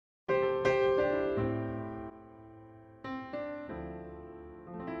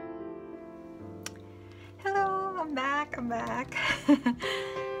welcome back.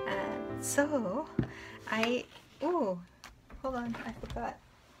 So oh, hold on, I forgot.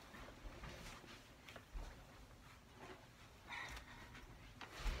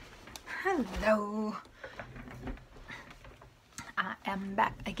 Hello, I am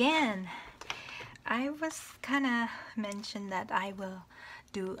back again. I was kinda mentioned that I will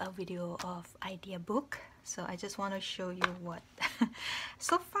do a video of idea book, so I just want to show you what.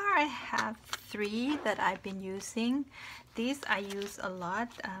 So far I have 3 that I've been using. These I use a lot.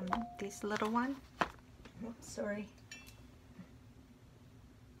 This little one, oops, sorry.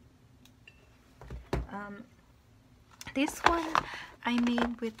 This one I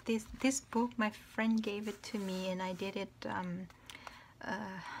made with this book. My friend gave it to me and I did it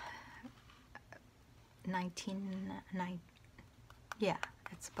 1990, yeah,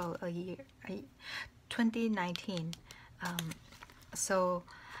 it's about a year, 2019. So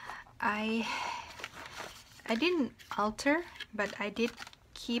I didn't alter, but I did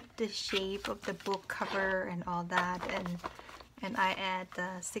keep the shape of the book cover and all that, and I add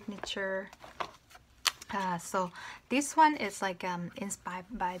the signature. So this one is like inspired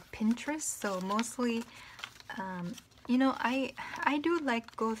by Pinterest. So mostly, you know, I do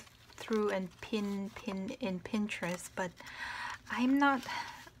like go through and pin in Pinterest, but I'm not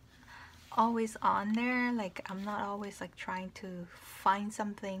always on there. Like I'm not always like trying to find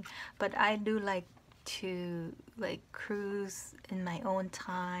something, but I do like to like cruise in my own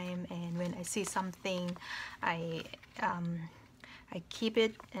time, and when I see something I keep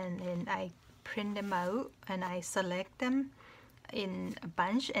it, and then I print them out and I select them in a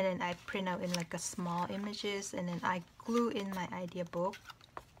bunch, and then I print out in like a small images, and then I glue in my idea book.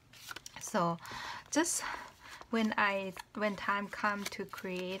 So just when time comes to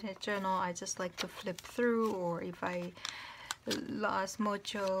create a journal, I just like to flip through, or if I lost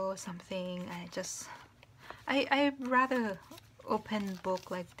mojo or something, I rather open book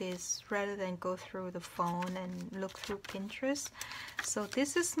like this rather than go through the phone and look through Pinterest. So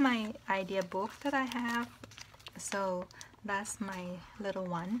this is my idea book that I have. So that's my little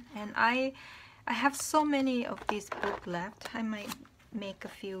one, and I have so many of these books left. I might make a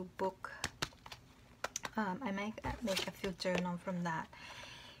few book. I might make a few journal from that.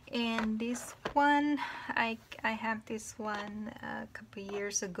 And this one, I have this one a couple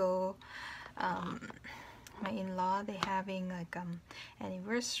years ago. My in-law, they having like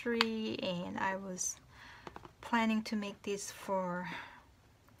anniversary, and I was planning to make this for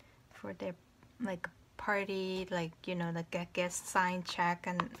their like party, like, you know, like a guest sign check,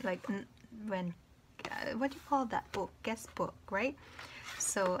 and like when what do you call that book, guest book, right?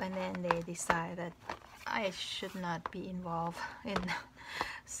 So, and then they decided that I should not be involved in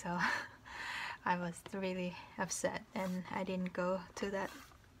so I was really upset and I didn't go to that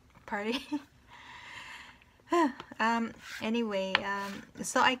party. Anyway,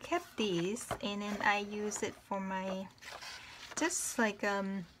 so I kept these, and then I use it for my just like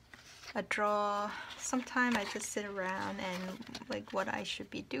a draw. Sometimes I just sit around and like what I should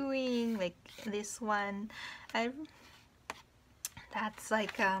be doing. Like this one, that's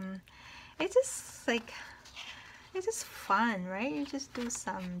like it's just fun, right? You just do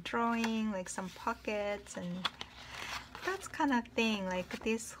some drawing, like some pockets, and that's kind of thing. Like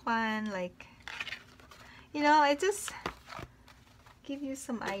this one, like, you know, I just give you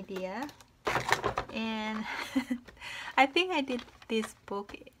some idea. And I think I did this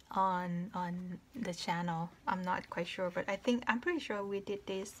book on the channel. I'm not quite sure, but I'm pretty sure we did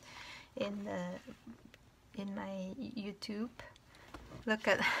this in my YouTube. Look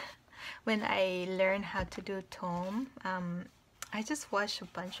at when I learned how to do tome. I just watched a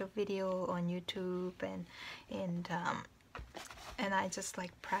bunch of video on YouTube, and I just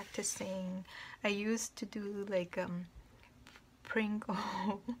like practicing. I used to do like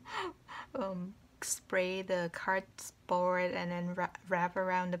Pringle spray the cardboard and then wrap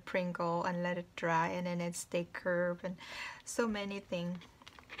around the Pringle and let it dry, and then it stay curved, and so many things.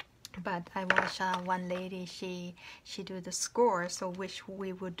 But I watched one lady, she do the score, so which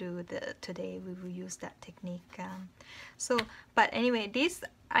we would do today. We will use that technique. So, but anyway, this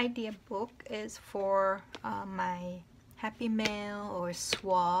idea book is for my Happy Mail or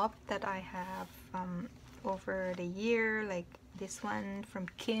swap that I have over the year. Like this one from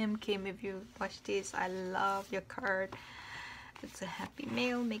Kim. Kim, if you watch this, I love your card. It's a Happy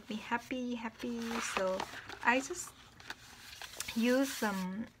Mail, make me happy. So I just use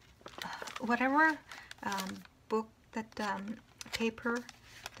some whatever book that paper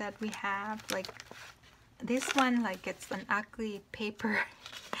that we have. Like this one, like it's an ugly paper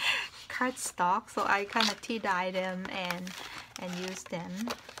cardstock, so I kind of tea-dye them and use them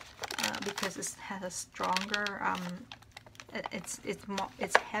because it has a stronger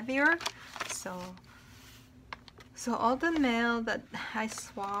it's heavier. So all the mail that I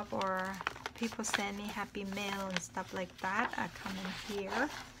swap or people send me happy mail and stuff like that are coming here.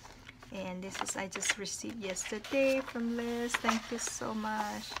 And this is I just received yesterday from Liz. Thank you so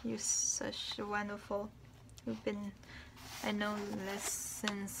much. You're such a wonderful. You've been, I know Liz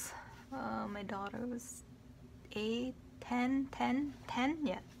since my daughter was 8, 10, 10, 10,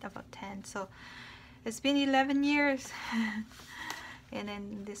 yeah, about 10. So it's been 11 years. And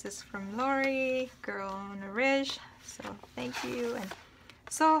then this is from Lori, girl Nourish. So thank you. And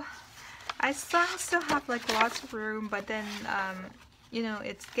so I still have like lots of room, but then you know,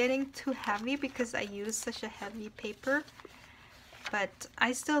 it's getting too heavy because I use such a heavy paper. But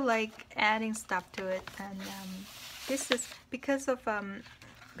I still like adding stuff to it. And this is because the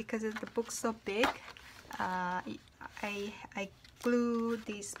book's so big. I glue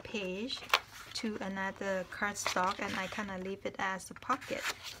this page to another cardstock, and I kind of leave it as a pocket,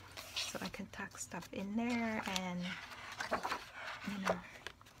 so I can tuck stuff in there. And you know,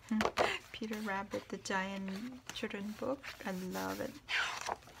 Peter Rabbit, the giant children book, I love it.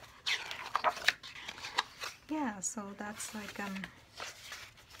 Yeah, so that's like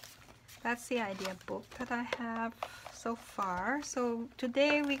that's the idea book that I have so far. So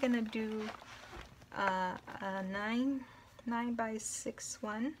today we're gonna do a 9 by 6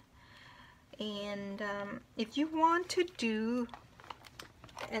 one. And if you want to do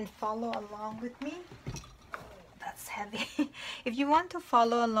and follow along with me, that's heavy. If you want to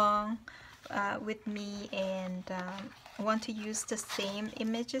follow along with me and want to use the same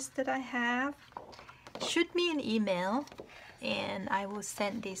images that I have, shoot me an email and I will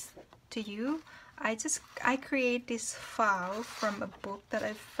send this to you. I create this file from a book that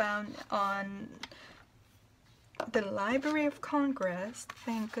I found on the Library of Congress.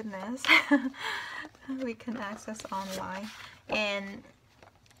 Thank goodness. We can access online. And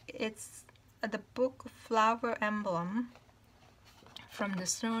it's the book Flower Emblem, From the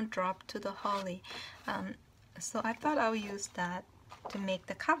Snowdrop to the Holly. So I thought I'll use that to make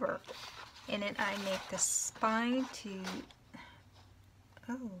the cover. And then I make the spine to...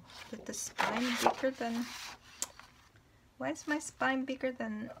 Oh, with the spine bigger than... Why is my spine bigger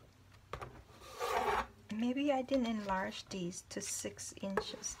than... Maybe I didn't enlarge these to 6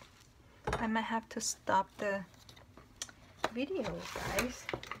 inches. I might have to stop the video, guys,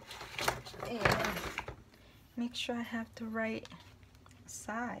 and make sure I have the right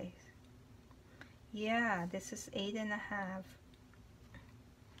size. Yeah, this is 8.5,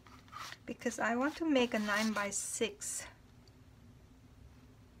 because I want to make a 9 by 6.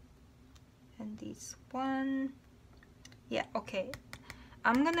 And this one, yeah, okay.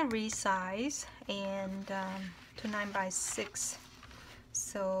 I'm gonna resize and to 9 by 6,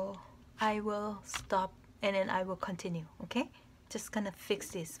 so I will stop and then I will continue. Okay, just gonna fix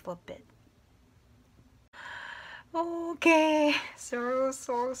this for a bit. Okay, so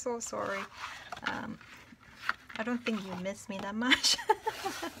sorry. I don't think you miss me that much.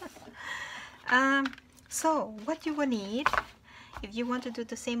 So what you will need if you want to do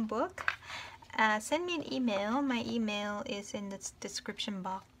the same book, send me an email. My email is in the description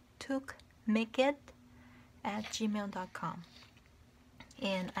box, tookmakeit@gmail.com,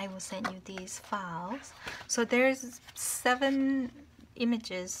 and I will send you these files. So there's 7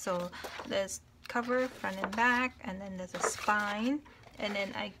 images. So there's cover, front and back, and then there's a spine, and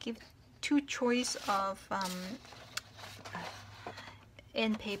then I give 2 choice of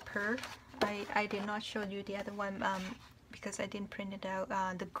end paper. I did not show you the other one because I didn't print it out.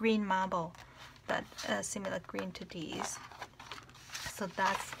 The green marble, that similar green to these. So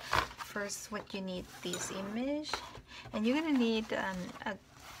that's first what you need, this image, and you're gonna need a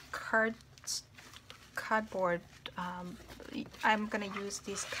cardboard. I'm gonna use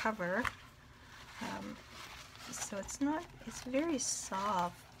this cover. So it's very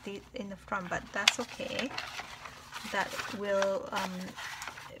soft in the front, but that's okay. That will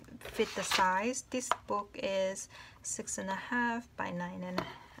fit the size. This book is 6.5 by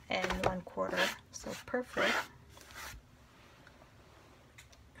 9.25, so perfect.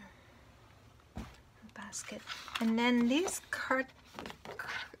 Basket. And then this card,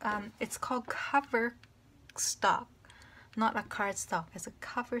 it's called cover stock, not a card stock. It's a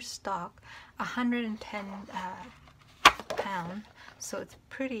cover stock, 110 pound, so it's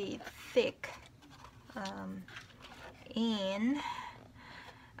pretty thick. And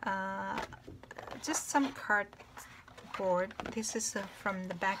just some cardboard. This is from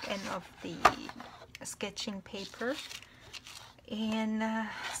the back end of the sketching paper, and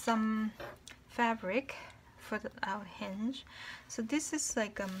some fabric for our hinge. So this is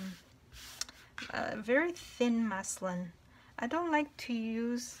like a very thin muslin. I don't like to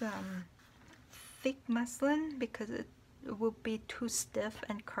use thick muslin because it will be too stiff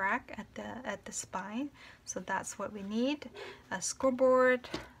and crack at the spine. So that's what we need. A scoreboard,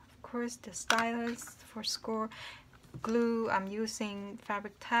 of course, the stylus for score, glue. I'm using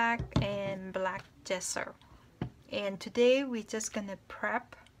fabric tack and black gesso. And today we're just gonna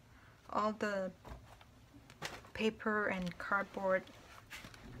prep all the paper and cardboard.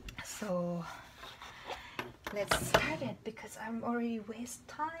 So let's start it because I'm already waste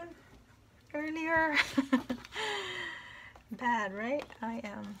time earlier. Bad, right? I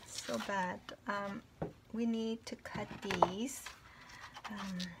am so bad. We need to cut these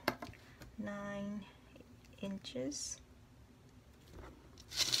 9 inches.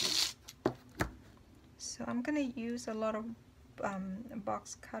 So I'm gonna use a lot of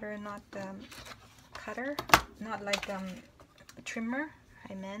box cutter, not cutter, not like trimmer,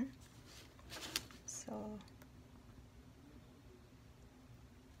 I meant.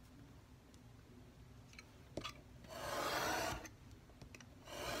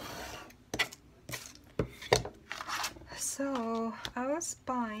 So our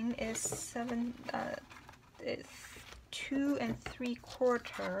spine is 2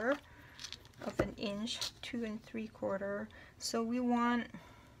 3/4 of an inch, 2 3/4. So we want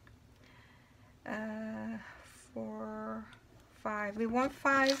 4, 5. We want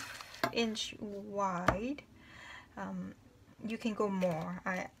 5-inch wide. You can go more.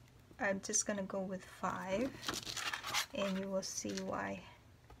 I'm just gonna go with 5, and you will see why.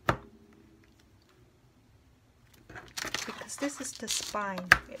 Because this is the spine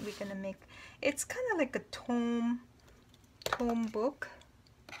we're gonna make. It's kind of like a tome book.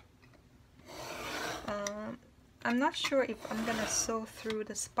 I'm not sure if I'm gonna sew through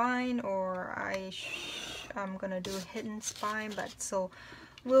the spine or I'm gonna do a hidden spine, but so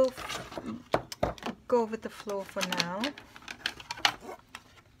we'll go with the flow for now.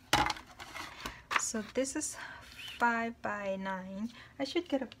 So this is 5 by 9. I should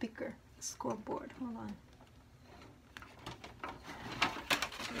get a bigger scoreboard. Hold on.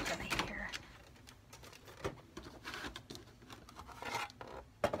 You're gonna hear.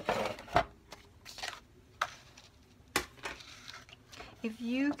 If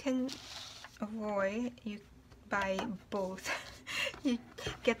you can avoid, you buy both. You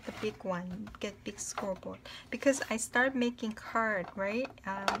get the big one, get big scoreboard, because I start making card, right?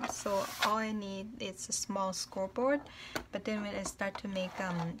 So all I need is a small scoreboard, but then when I start to make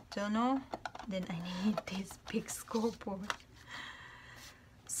journal, then I need this big scoreboard.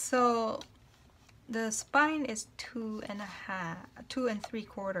 So the spine is 2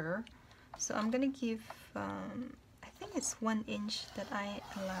 3/4. So I'm gonna give I think it's 1 inch that I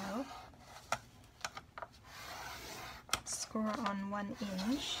allow. Score on 1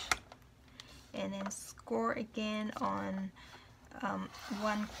 inch, and then score again on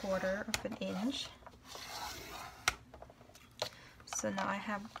 1/4 of an inch. So now I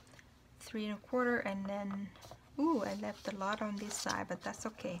have 3 1/4, and then ooh, I left a lot on this side, but that's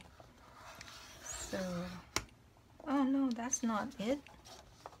okay. So oh no, that's not it.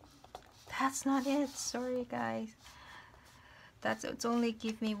 That's not it. Sorry guys. It's only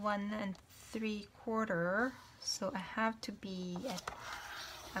give me 1 3/4. So I have to be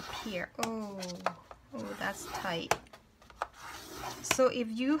up here. Oh, that's tight. So if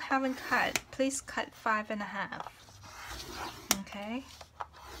you haven't cut, please cut 5 1/2. Okay.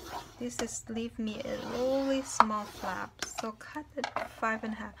 This is leave me a really small flap. So cut it 5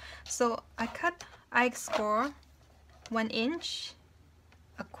 1/2. So I score 1 inch,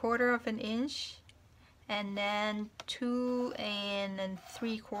 1/4 of an inch, and then 2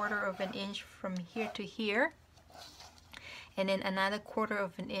 3/4 of an inch from here to here. And then another 1/4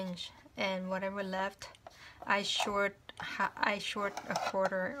 of an inch, and whatever left I short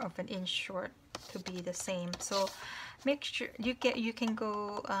 1/4 of an inch short to be the same. So make sure you can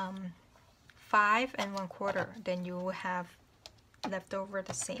go 5 1/4, then you will have left over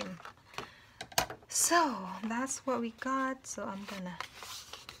the same. So that's what we got. So I'm gonna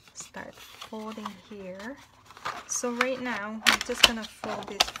start folding here. So right now I'm just gonna fold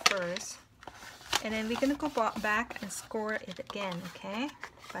this first, and then we're gonna go back and score it again, okay?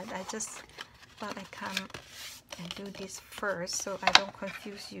 But I just thought I'd come and do this first so I don't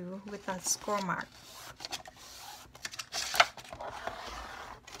confuse you with a score mark.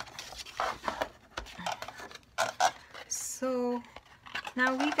 So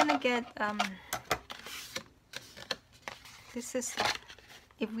now we're gonna get this is,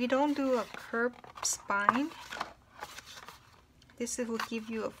 if we don't do a curved spine, this will give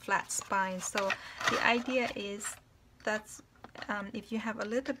you a flat spine. So the idea is that's if you have a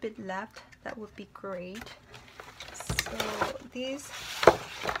little bit left, that would be great. So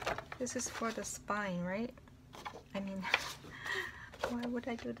this is for the spine, right? I mean, why would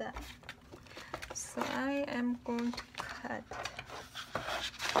I do that? So I am going to cut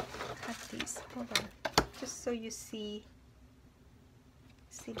these. Hold on, just so you see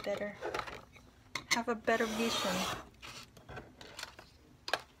better, have a better vision.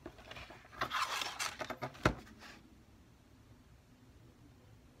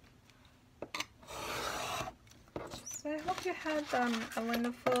 So I hope you had a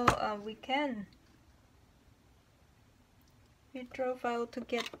wonderful weekend. We drove out to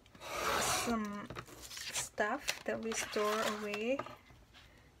get some stuff that we store away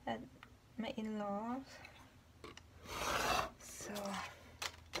at my in-laws. So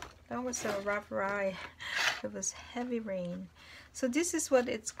that was a rough ride. It was heavy rain. So this is what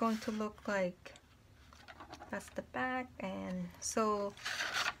it's going to look like. That's the back. And so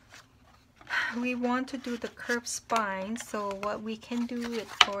we want to do the curved spine, so what we can do it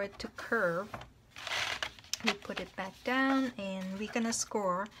for it to curve, we put it back down, and we're gonna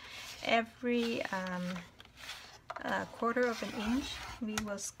score every quarter of an inch. We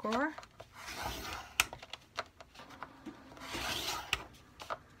will score.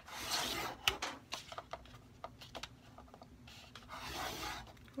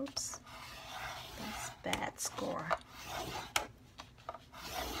 Oops, that's bad score.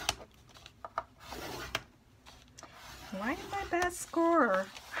 Why am I bad scorer?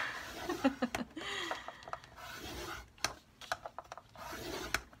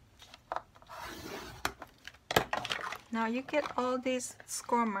 Now you get all these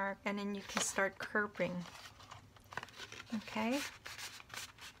score mark, and then you can start curving. Okay.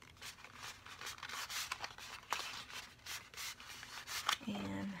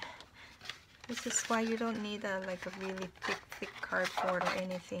 And this is why you don't need like a really thick cardboard or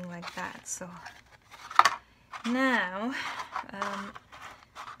anything like that. So now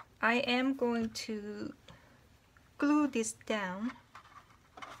I am going to glue this down,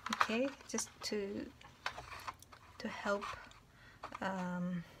 okay, just to help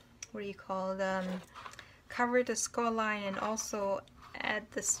what do you call them, cover the skull line, and also add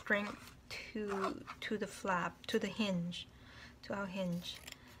the strength to the flap, to the hinge, to our hinge.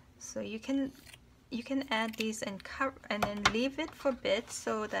 So you can add these and cover, and then leave it for a bit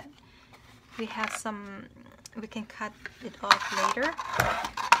so that we have some, we can cut it off later.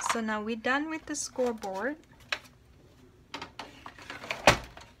 So now we're done with the scoreboard.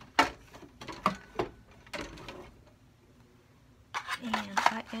 And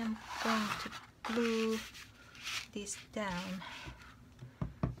I am going to glue this down.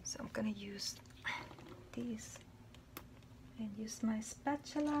 So I'm gonna use these and use my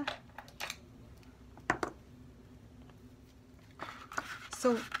spatula.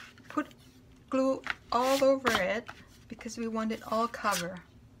 So put glue all over it because we want it all cover.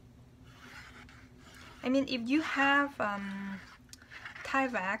 I mean, if you have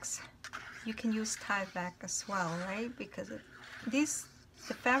Tyvek, you can use Tyvek as well, right? Because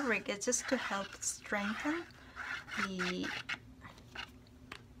the fabric is just to help strengthen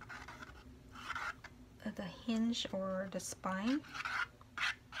the hinge or the spine.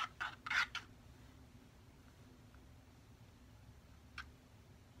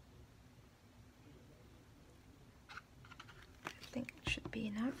 I think it should be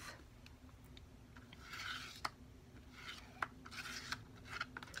enough.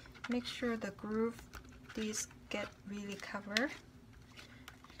 Make sure the groove, these get really covered,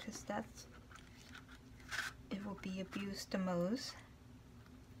 because that's, it will be abused the most.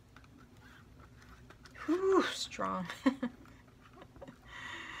 Whew, strong.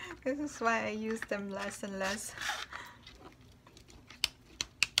 This is why I use them less and less.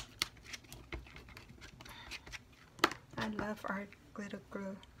 I love art glitter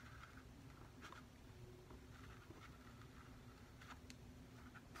glue.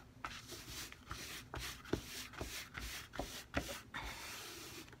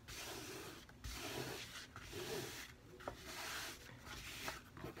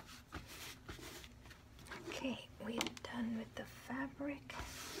 Okay, we're done with the fabric.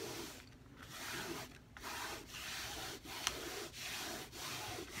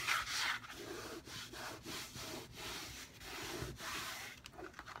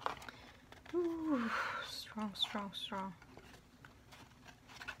 Ooh, strong, strong, strong.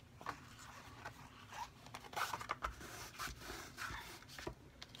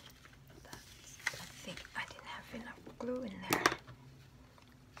 I think I didn't have enough glue in there.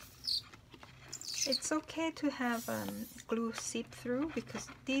 It's okay to have glue seep through because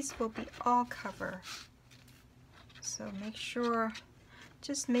these will be all cover. So make sure,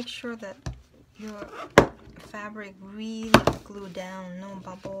 just make sure that your fabric really glued down, no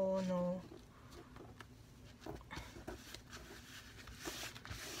bubble, no.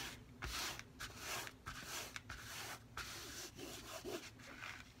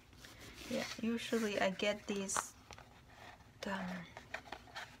 Yeah, usually I get these at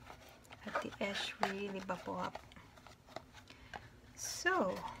the edge really bubble up.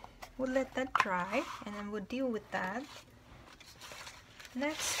 So we'll let that dry and then we'll deal with that.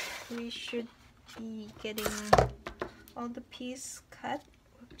 Next we should be getting all the piece cut.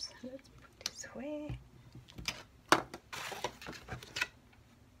 Oops, let's put this away.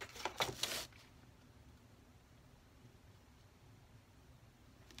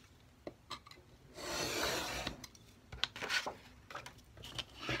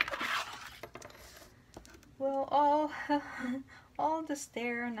 Well, all the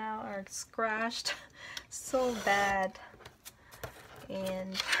stairs now are scratched so bad,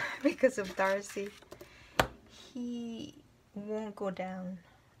 and because of Darcy, he won't go down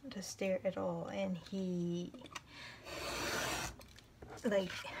the stair at all, and he,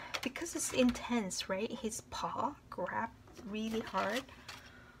 like, because it's intense, right? His paw grabbed really hard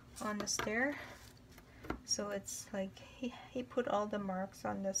on the stair, so it's like he put all the marks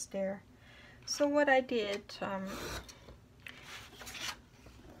on the stair. So what I did,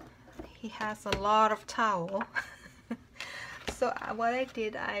 he has a lot of towel. So what I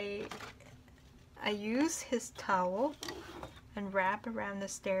did, I use his towel and wrap around the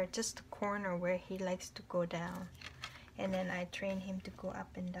stair, just the corner where he likes to go down, and then I train him to go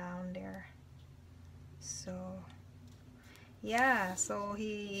up and down there. So yeah, so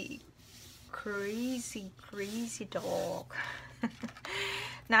he crazy dog.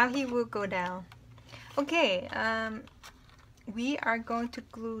 Now he will go down. Okay, we are going to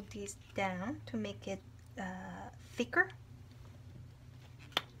glue these down to make it thicker.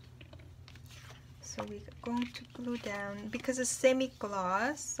 So we're going to glue down, because it's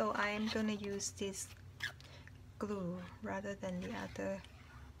semi-gloss, so I am going to use this glue rather than the other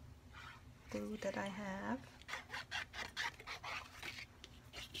glue that I have.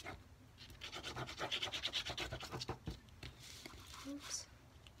 Oops.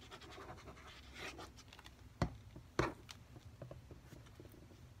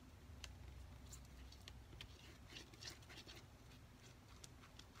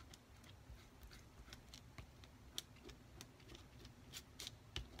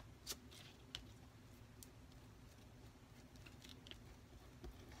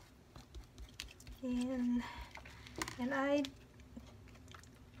 And I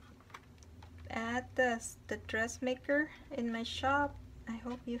add the dressmaker in my shop. I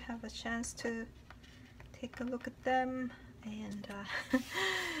hope you have a chance to take a look at them, and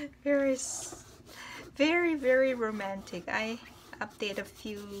very romantic. I update a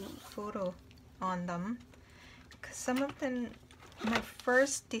few photos on them because some of them, my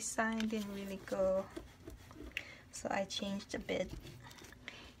first design didn't really go, so I changed a bit.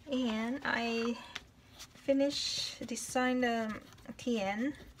 And I finished design the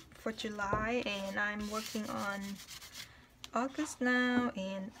TN for July, and I'm working on August now,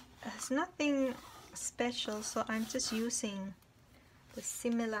 and it's nothing special, so I'm just using the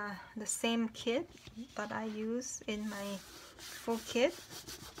same kit that I use in my full kit.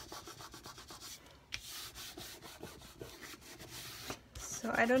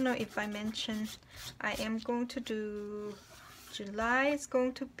 So I don't know if I mentioned, I am going to do July is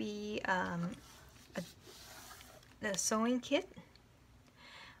going to be a sewing kit.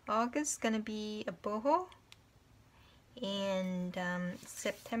 August is gonna be a boho, and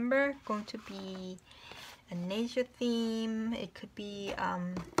September going to be a nature theme. It could be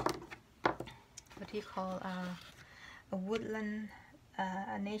what do you call a woodland,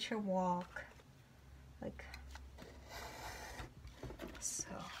 a nature walk, like so.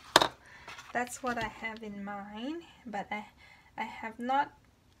 That's what I have in mind, but I have not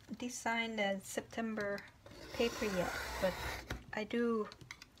designed a September paper yet, but I do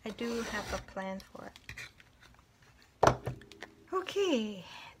have a plan for it. Okay,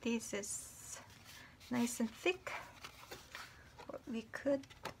 this is nice and thick. We could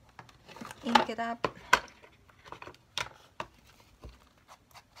ink it up.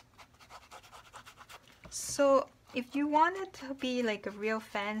 So if you want it to be like a real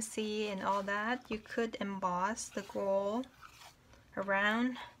fancy and all that, you could emboss the gold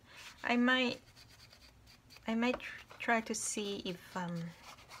around. I might try to see if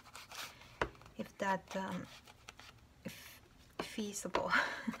that if feasible.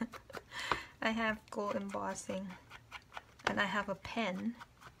 I have gold embossing, and I have a pen.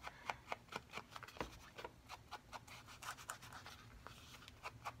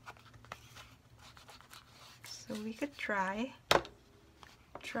 we could try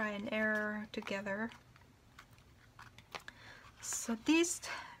and error together. So these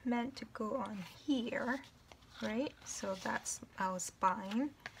meant to go on here, right? So that's our spine,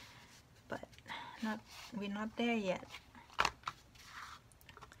 but we're not there yet.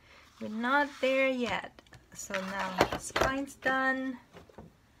 We're not there yet. So now the spine's done.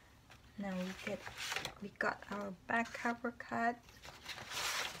 Now we got our back cover cut.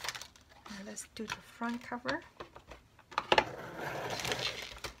 Now let's do the front cover.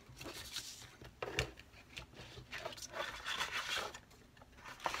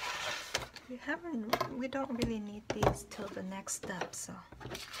 We don't really need these till the next step, so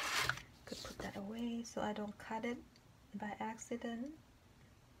could put that away so I don't cut it by accident.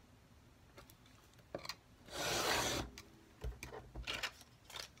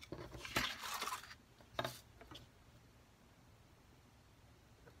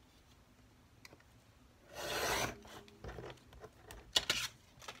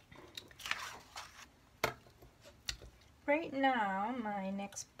 Right now, my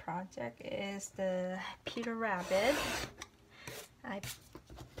next project is the Peter Rabbit. I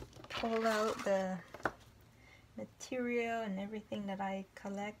pulled out the material and everything that I'm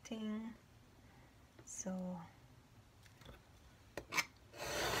collecting. So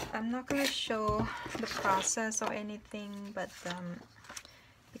I'm not going to show the process or anything, but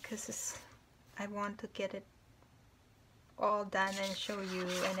because I want to get it all done and show you,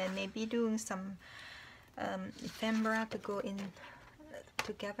 and then maybe doing some ephemera to go in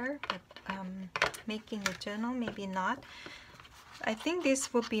together, but making the journal maybe not. I think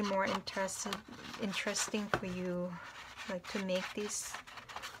this will be more interesting for you, like to make this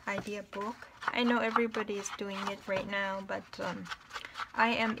idea book. I know everybody is doing it right now, but I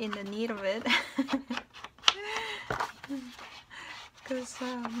am in the need of it because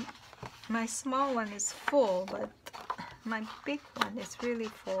my small one is full, but my big one is really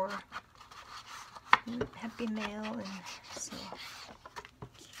for Happy Mail, and so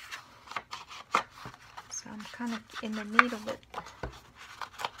I'm kind of in the need of it.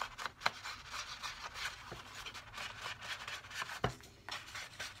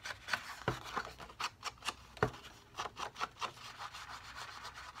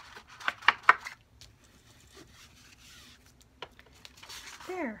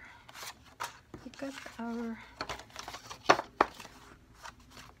 There, we got our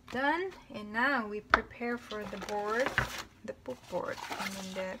done, and now we prepare for the board, the book board, and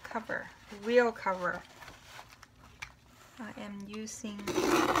then the cover, the real cover. I am using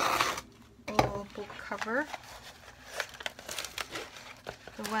old book cover,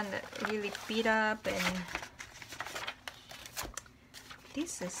 the one that really beat up, and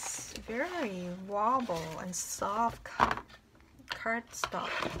this is very wobble and soft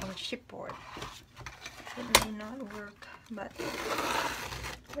cardstock or chipboard. It may not work, but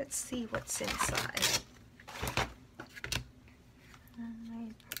let's see what's inside.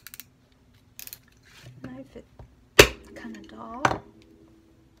 Knife it kind of dull.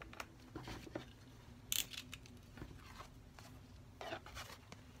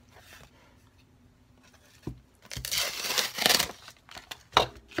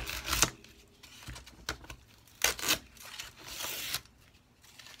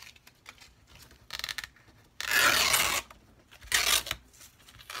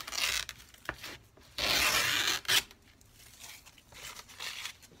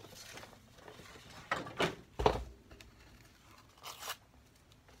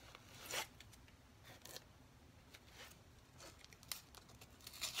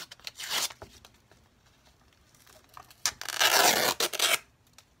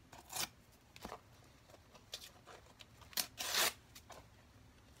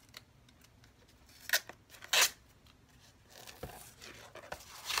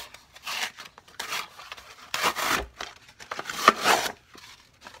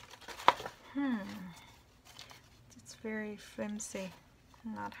 It's very flimsy,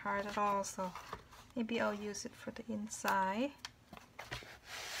 not hard at all, so maybe I'll use it for the inside.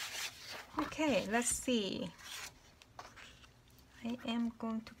 Okay, let's see. I am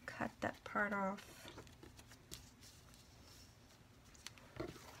going to cut that part off.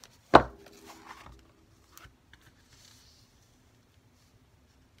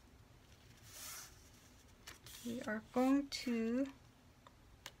 We are going to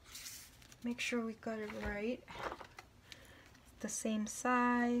make sure we got it right, the same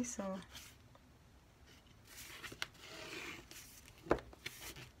size.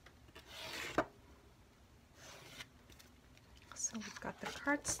 So we've got the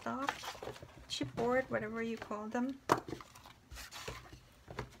cardstock, chipboard, whatever you call them.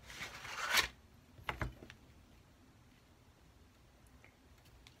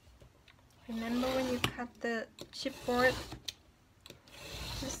 chipboard,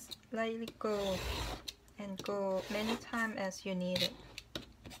 just lightly go and go many times as you need it.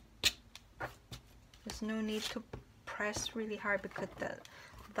 There's no need to press really hard because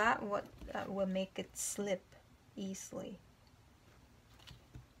that will make it slip easily.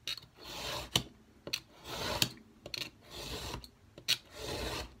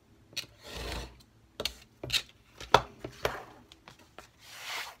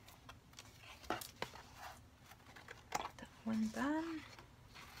 That one done.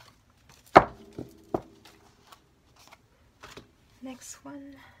 Next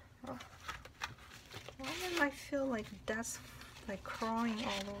one. Oh. Why do I feel like dust like crawling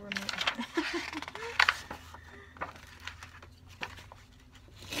all over me?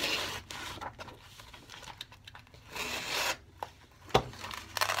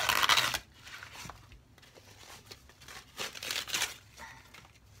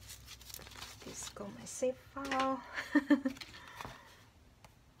 This go my save file.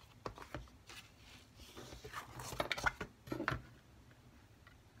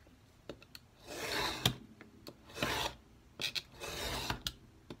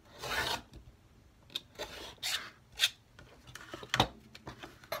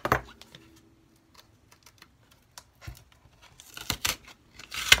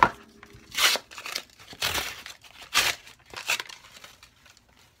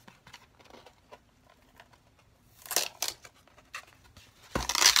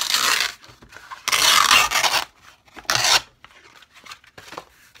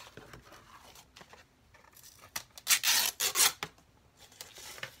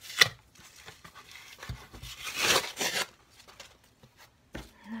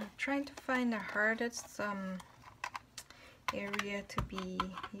 Trying to find the hardest area to be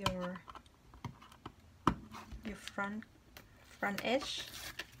your front edge,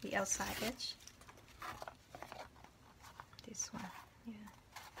 the outside edge. This one, yeah,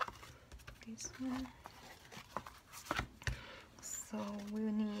 this one. So we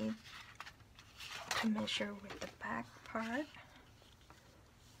need to measure with the back part.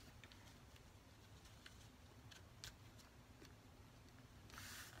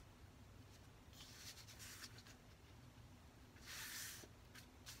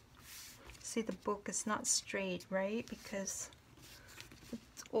 See, the book is not straight, right? Because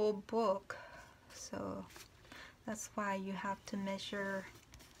it's old book, so that's why you have to measure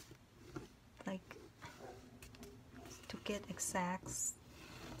like to get exact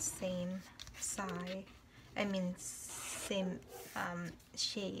same size. I mean same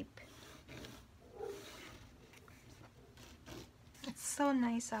shape. It's so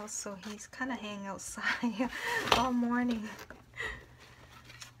nice out, so he's kind of hanging outside all morning.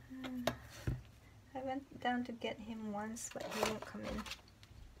 I went down to get him once, but he won't come in.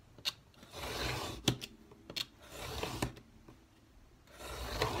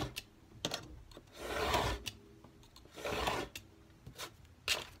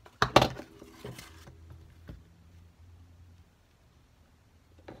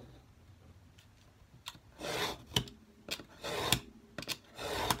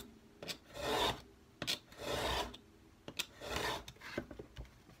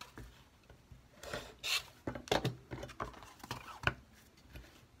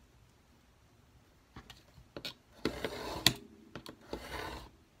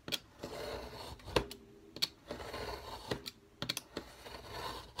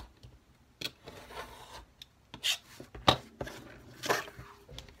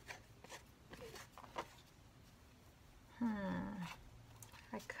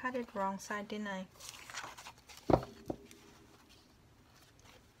 I cut it wrong side, didn't I?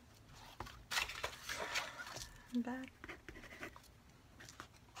 Back.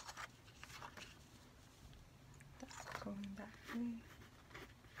 That's going that way.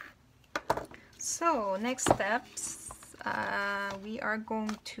 So next steps, we are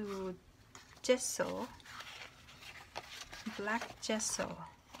going to gesso, black gesso,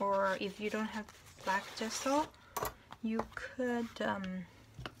 or if you don't have black gesso, you could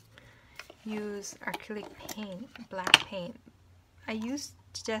use acrylic paint, black paint. I use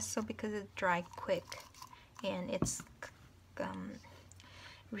gesso because it dries quick and it's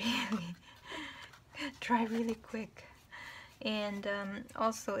really dry really quick, and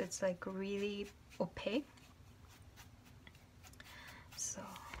also it's like really opaque. So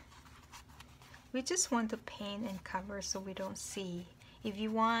we just want to paint and cover so we don't see. If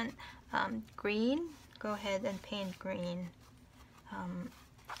you want green, go ahead and paint green,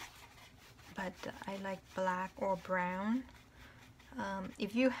 but I like black or brown.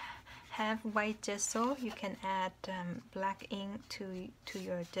 If you have white gesso, you can add black ink to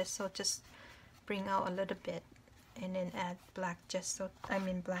your gesso, just bring out a little bit and then add black gesso, I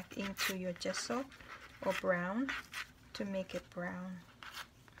mean black ink to your gesso, or brown, to make it brown.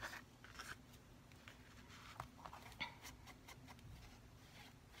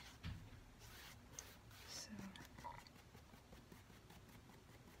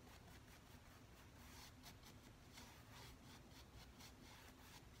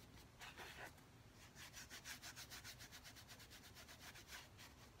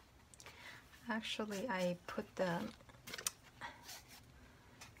 Actually, I put the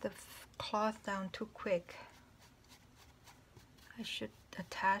cloth down too quick. I should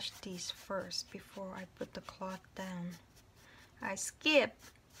attach these first before I put the cloth down. I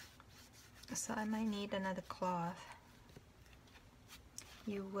skipped, so I might need another cloth.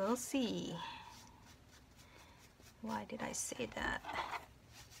 You will see. Why did I say that?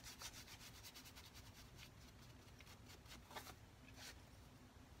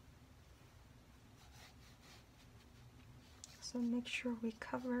 So make sure we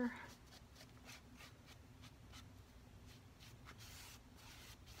cover.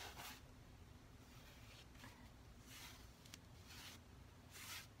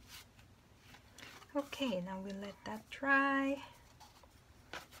 Okay, now we let that dry.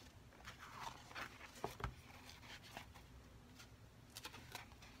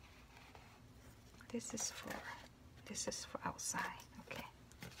 This is for outside. Okay.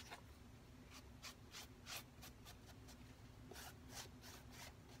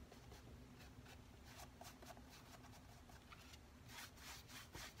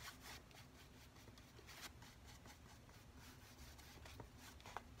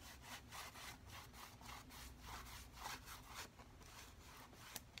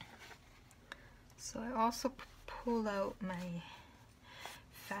 So I also pull out my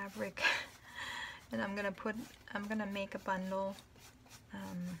fabric and I'm gonna make a bundle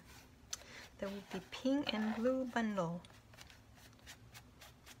that will be pink and blue bundle.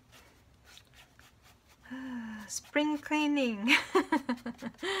 Spring cleaning.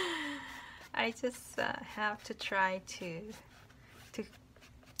 I just have to try to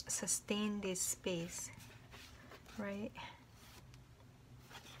sustain this space, right?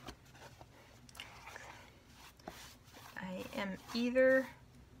 I am either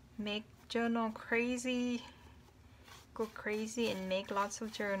make journal crazy, go crazy and make lots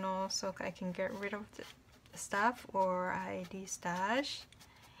of journals so I can get rid of the stuff, or I de-stash.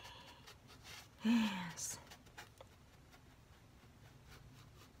 Yes.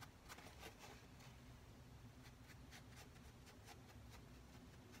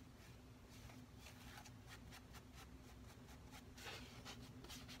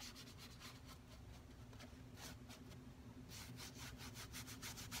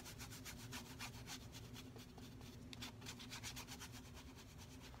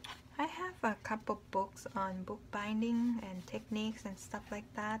 I have a couple books on bookbinding and techniques and stuff like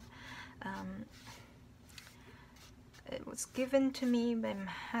that. It was given to me by my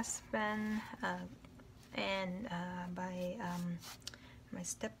husband and by my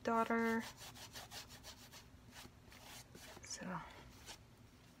stepdaughter. So,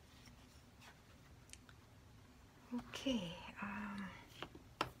 okay.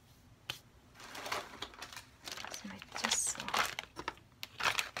 That's my gesso.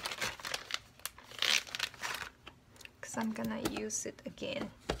 Because I'm gonna use it again.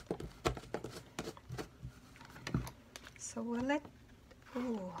 So we'll let,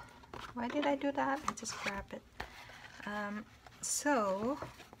 ooh, why did I do that? I just grabbed it. So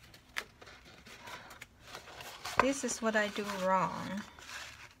this is what I do wrong.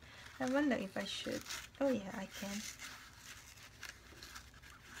 I wonder if I should, oh yeah, I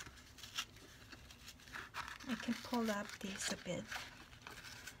can pull up these a bit.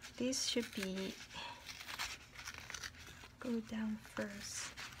 These should be, go down first.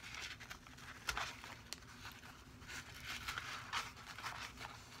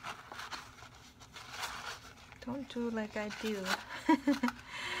 Don't do like I do.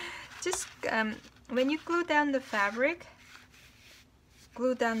 Just when you glue down the fabric,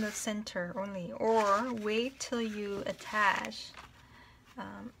 glue down the center only, or wait till you attach.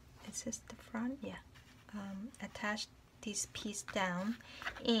 Is this the front? Yeah. Attach this piece down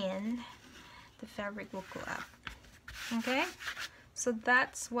and the fabric will go up. Okay, so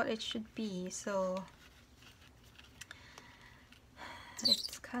that's what it should be. So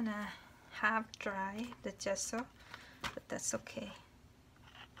it's kind of half dry, the gesso, but that's okay.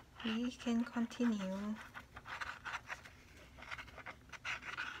 We can continue.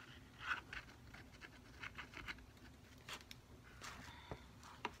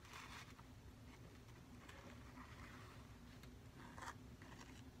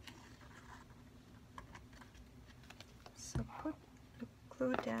 So put the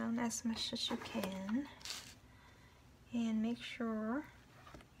glue down as much as you can and make sure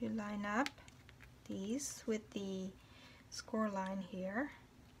you line up these with the score line here.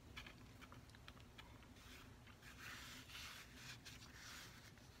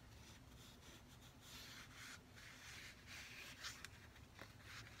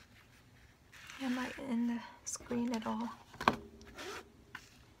 Am I in the screen at all?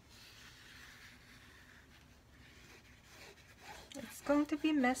 It's going to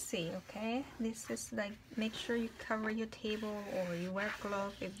be messy, okay? This is like, make sure you cover your table or you wear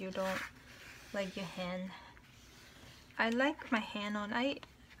gloves if you don't like your hand. I like my hand on.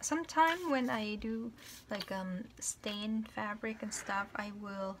 Sometimes when I do like stained fabric and stuff, I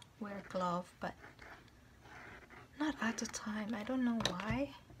will wear glove, but not all the time. I don't know why.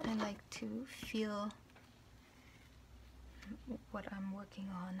 I like to feel what I'm working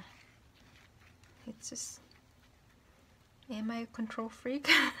on. It's just, am I a control freak?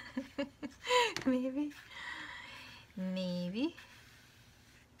 Maybe. Maybe.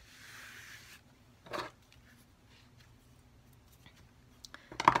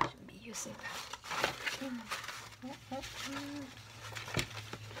 Should be using that.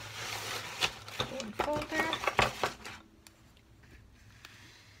 Fold folder.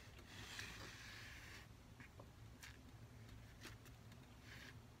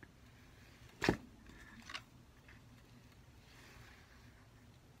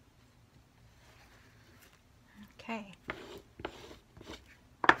 Okay,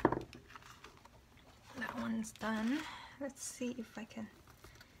 that one's done. Let's see if I can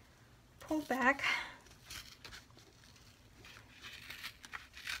pull back.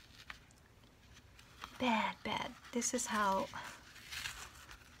 Bad. This is how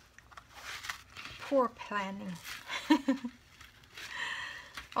poor planning.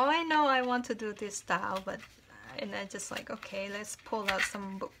 Oh, I know I want to do this style, but and I just like, okay, let's pull out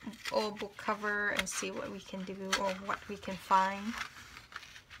some old book cover and see what we can do or what we can find.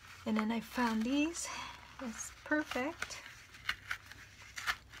 And then I found these. It's perfect.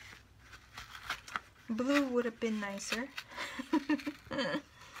 Blue would have been nicer.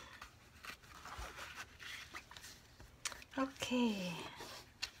 Okay.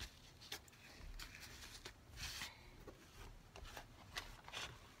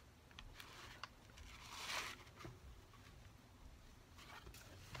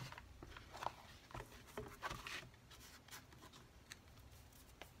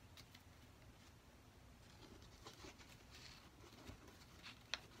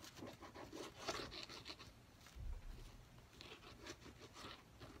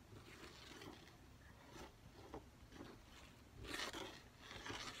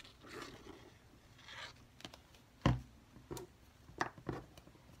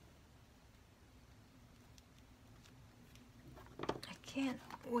 Can't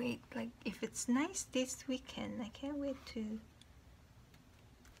wait, like if it's nice this weekend, I can't wait to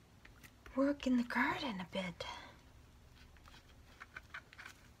work in the garden a bit.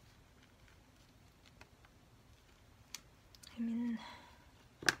 I mean,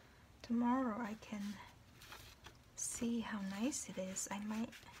 tomorrow I can see how nice it is. I might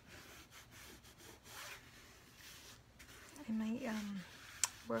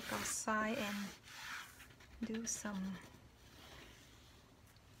work outside and do some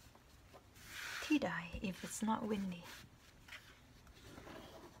tea dye if it's not windy.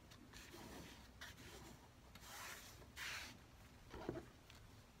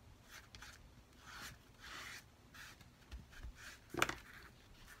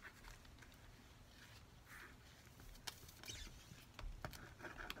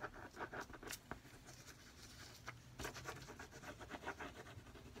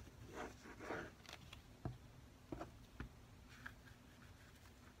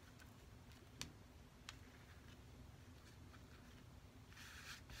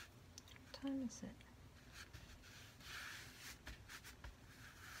 What time is it?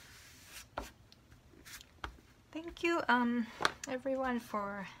 Thank you everyone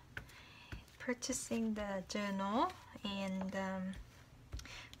for purchasing the journal, and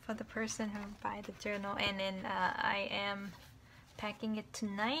for the person who buy the journal, and then I am packing it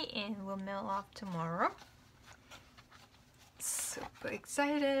tonight and will mail off tomorrow. Super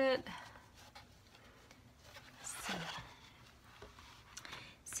excited.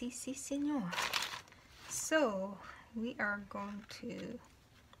 Si, senor. So we are going to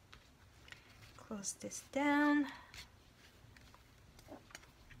close this down.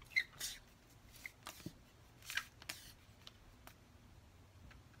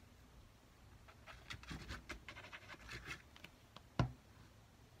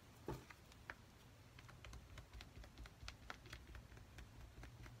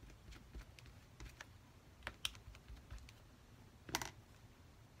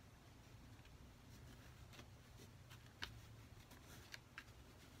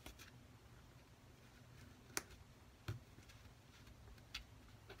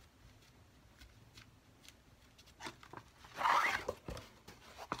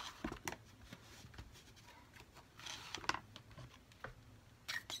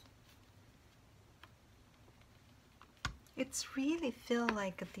 it's really feel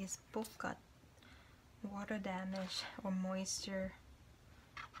like this book got water damage or moisture.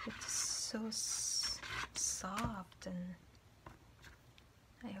 It's so soft, and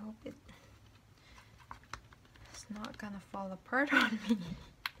I hope it's not gonna fall apart on me.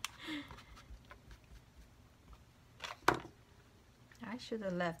 I should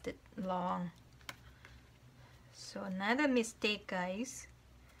have left it long. So another mistake, guys.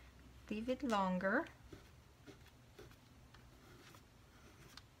 Leave it longer.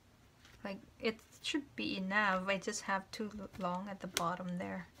 Like, it should be enough. I just have too long at the bottom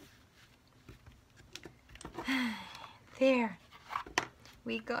there. There.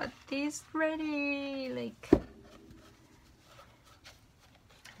 We got this ready. Like,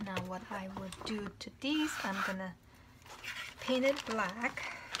 now what I would do to these, I'm gonna paint it black.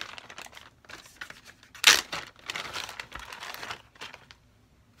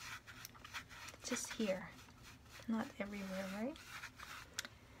 Just here, not everywhere, right?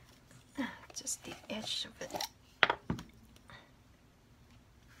 Just the edge of it.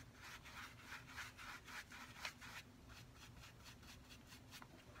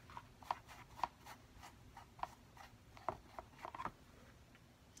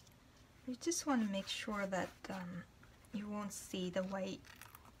 You just want to make sure that you won't see the white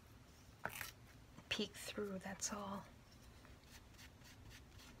peek through, that's all.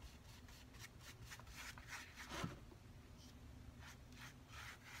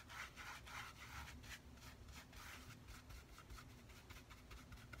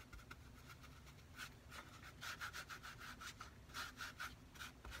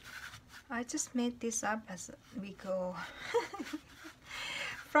 I just made this up as we go.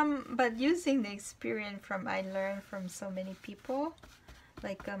 But using the experience from I learned from so many people.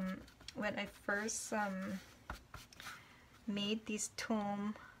 Like when I first made this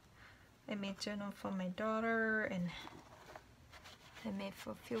tome, I made journal for my daughter, and I made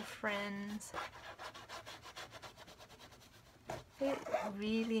for a few friends. It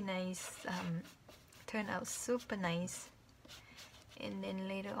really nice, turned out super nice. And then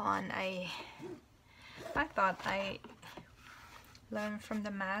later on, I thought I learned from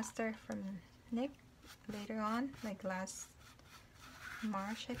the master, from Nick, later on, like last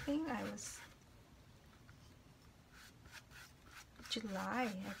March, I think. I was July,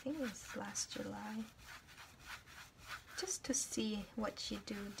 I think it was last July, just to see what she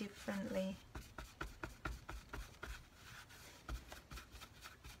do differently.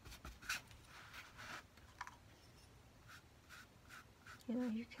 You know,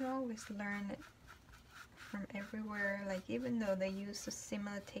 you can always learn it from everywhere, like even though they use a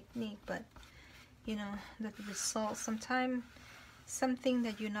similar technique, but you know, the result sometimes something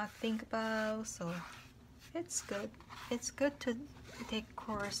that you not think about, so it's good. It's good to take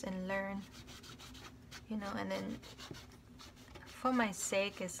course and learn, you know, and then for my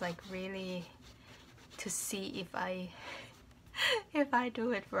sake, it's like really to see if I if I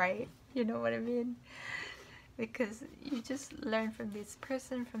do it right, you know what I mean? Because you just learn from this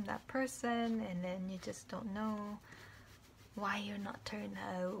person, from that person, and then you just don't know why you're not turned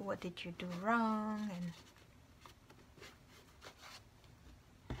out, what did you do wrong, and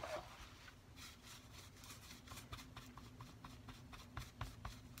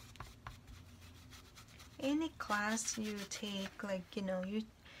any class you take, like, you know,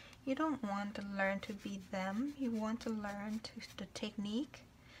 you don't want to learn to be them, you want to learn the technique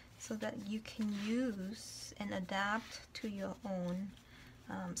so that you can use and adapt to your own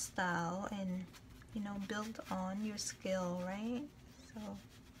style, and you know, build on your skill, right? So,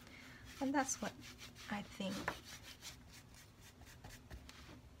 and that's what I think.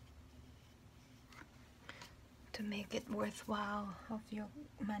 To make it worthwhile of your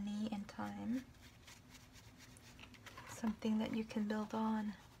money and time, something that you can build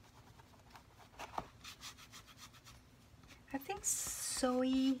on. I think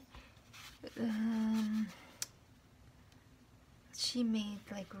Zoe, she made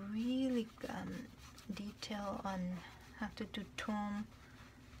like really detail on how to do tome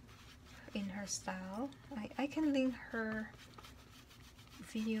in her style. I can link her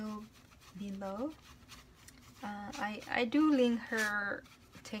video below. I do link her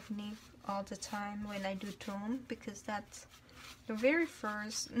technique all the time when I do tome, because that's the very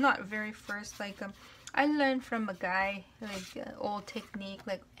first, not very first, like I learned from a guy, like old technique,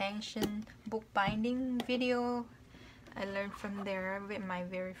 like ancient bookbinding video. I learned from there with my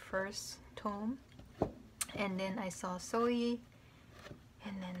very first tome, and then I saw Zoe,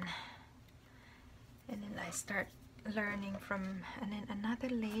 and then I start learning from, and then another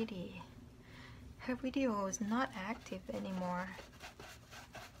lady. Her video is not active anymore,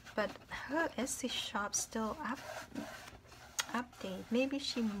 but her Etsy shop still up. update. Maybe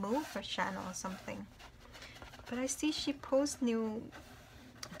she moved her channel or something. But I see she posts new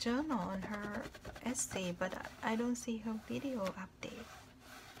journal on her essay, but I don't see her video update.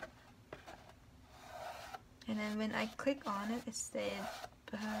 And then when I click on it, it said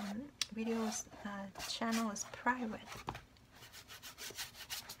videos channel is private.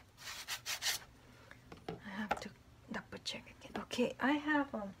 I have to double check again. Okay, I have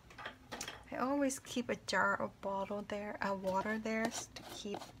I always keep a jar of bottle there, water there to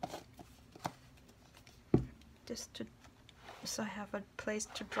keep, just to, so I have a place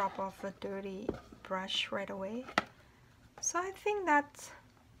to drop off a dirty brush right away. So I think that's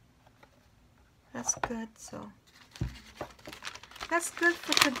good. So that's good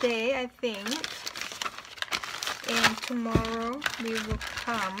for today, I think. And tomorrow we will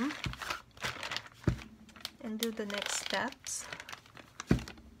come and do the next steps.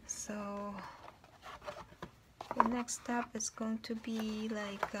 So the next step is going to be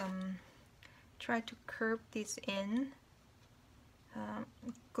like try to curve this in,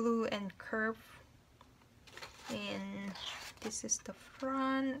 glue and curve, and this is the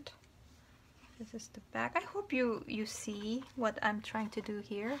front, this is the back. I hope you see what I'm trying to do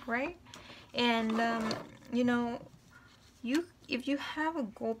here, right? And you know, if you have a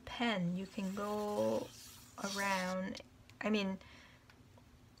gold pen, you can go around. I mean,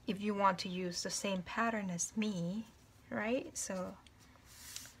 if you want to use the same pattern as me, right? So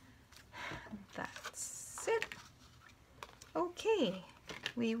that's it. Okay,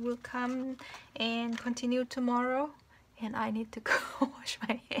 we will come and continue tomorrow, and I need to go wash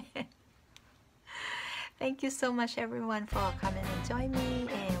my hands. Thank you so much everyone for coming and join me,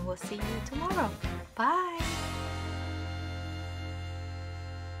 and we'll see you tomorrow. Bye.